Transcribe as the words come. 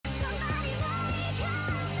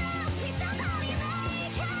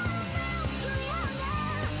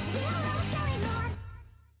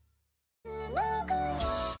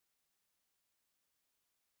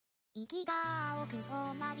息が青く染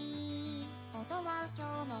まり、音は今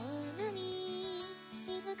日も海に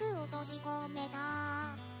雫を閉じ込め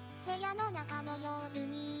た部屋の中の夜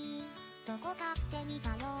にどこかって見た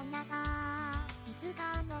ようなさ、いつ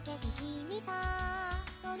かの景色にさ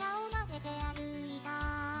空を混ぜて歩い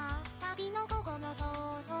た旅の午後の想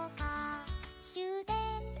像か、終点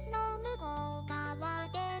の向こう側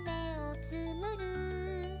で目をつむ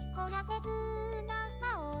る凝らせずな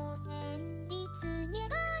さを旋律に描い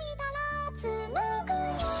たら紡ぐよう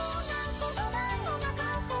な言葉の中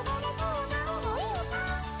こぼれそうな想いをさ、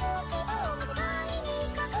好きを短いに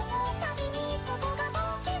隠すたびにそこが溶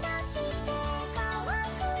け出して乾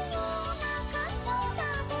くような感情だ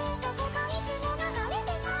ってどこかいつも流れて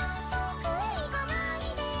さ、遠くへ行かない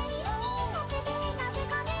で色に乗せてなぜ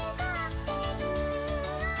か願ってる。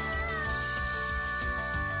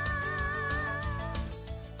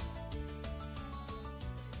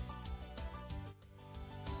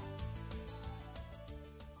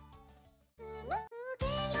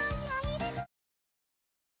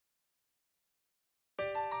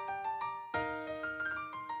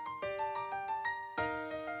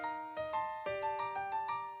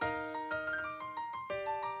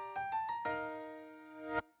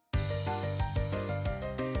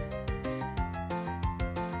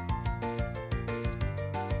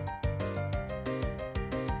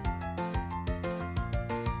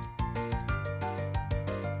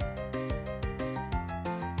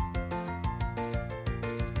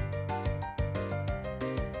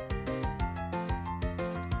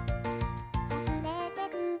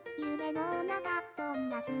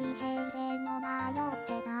水平線を迷っ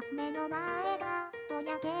てた目の前がぼ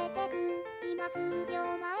やけてく、今数秒前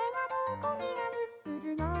はどこにある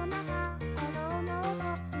渦の中、鼓動の音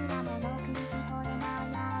すらもよく聞こえな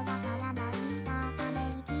いやわからないため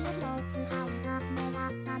息を一つ吐いた目が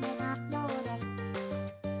覚めたようで、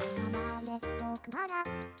離れ僕から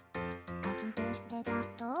書き消してざっ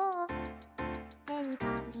と出る感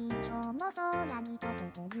じ上の空に溶け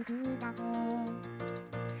てゆくだけ、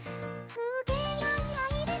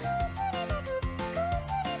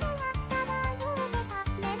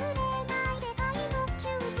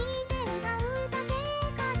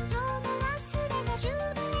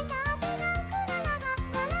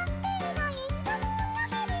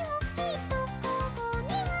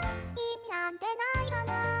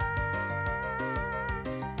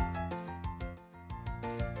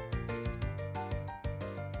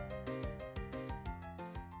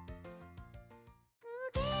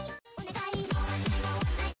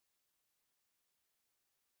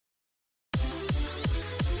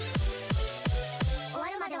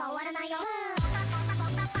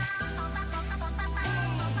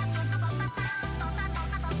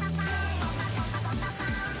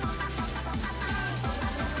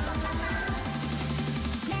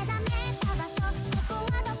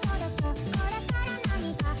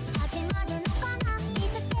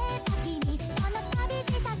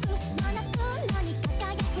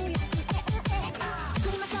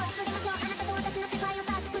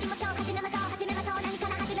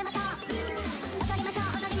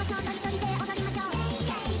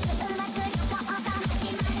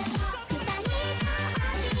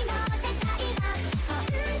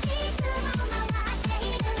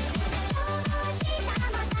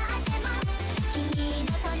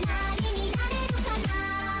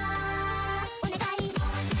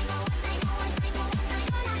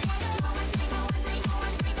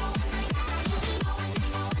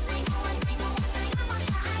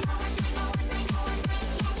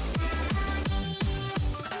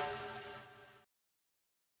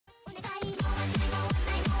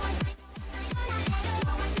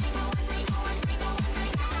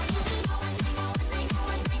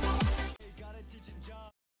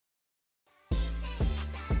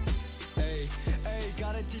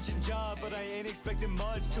Teaching job, but I ain't expecting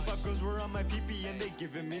much. 2-5 girls were on my pee-pee and they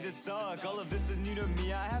giving me the suck. All of this is new to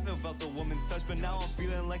me, I haven't felt a woman's touch, but now I'm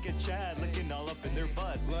feeling like a Chad, licking all up in their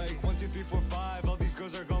butts. Like 1, 2, 3, 4, 5, all these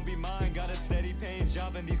girls are gonna be mine. Got a steady paying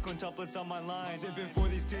job and these quintuplets on my line. Sipping for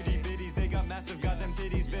these 2D biddies, they got massive goddamn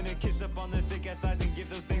titties. Finna kiss up on the thick ass thighs and give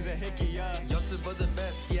those things a hickey, yeah. Yotsuba the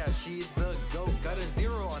best, yeah, she's the GOAT. Got a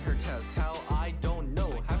 0 on her test, how I don't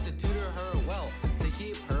know. Have to tutor her well to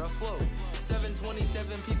keep her afloat.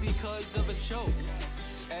 727 pee because of a choke.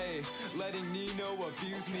 Ayy, letting Nino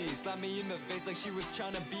abuse me, slap me in the face like she was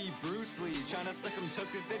tryna be Bruce Lee, tryna suck them toes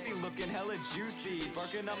cause they be looking hella juicy,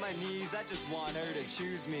 barking on my knees, I just want her to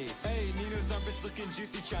choose me. Ayy, Nino's armpits looking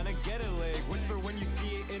juicy, tryna get a leg, whisper when you see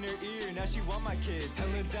it in her ear, now she want my kids,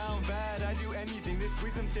 hella down bad, I do anything to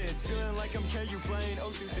squeeze them tits, feeling like I'm Carrie playing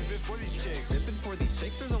Osu, sipping for these chicks. Sipping for these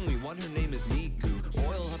chicks, there's only one, her name is Miku.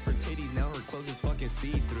 Oil up her titties, now her clothes is fucking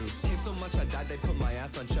see-through. Came so much I died, they put my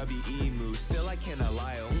ass on chubby emu. Still I cannot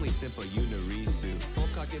lie, I only simp a Unirisu. Full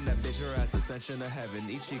cocking that bitch, her ass ascension to heaven.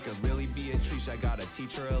 Each she could really be a treat, I gotta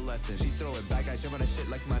teach her a lesson. She throw it back, I jump on a shit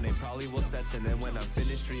like my name probably Will Stetson. And when I'm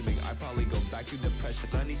finished streaming, I probably go back to depression.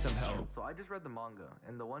 I need some help. So I just read the manga,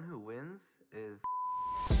 and the one who wins is...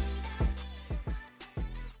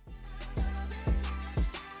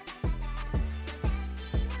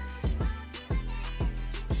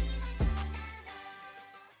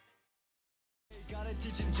 Got a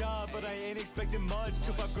teaching job, but I ain't expecting much.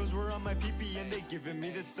 2 5 girls were on my pee-pee and they giving me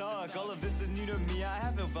the suck. All of this is new to me, I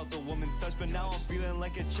haven't felt a woman's touch, but now I'm feeling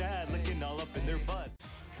like a Chad, looking all up in their butts.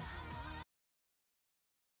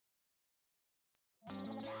 Blah,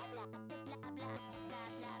 blah, blah, blah, blah.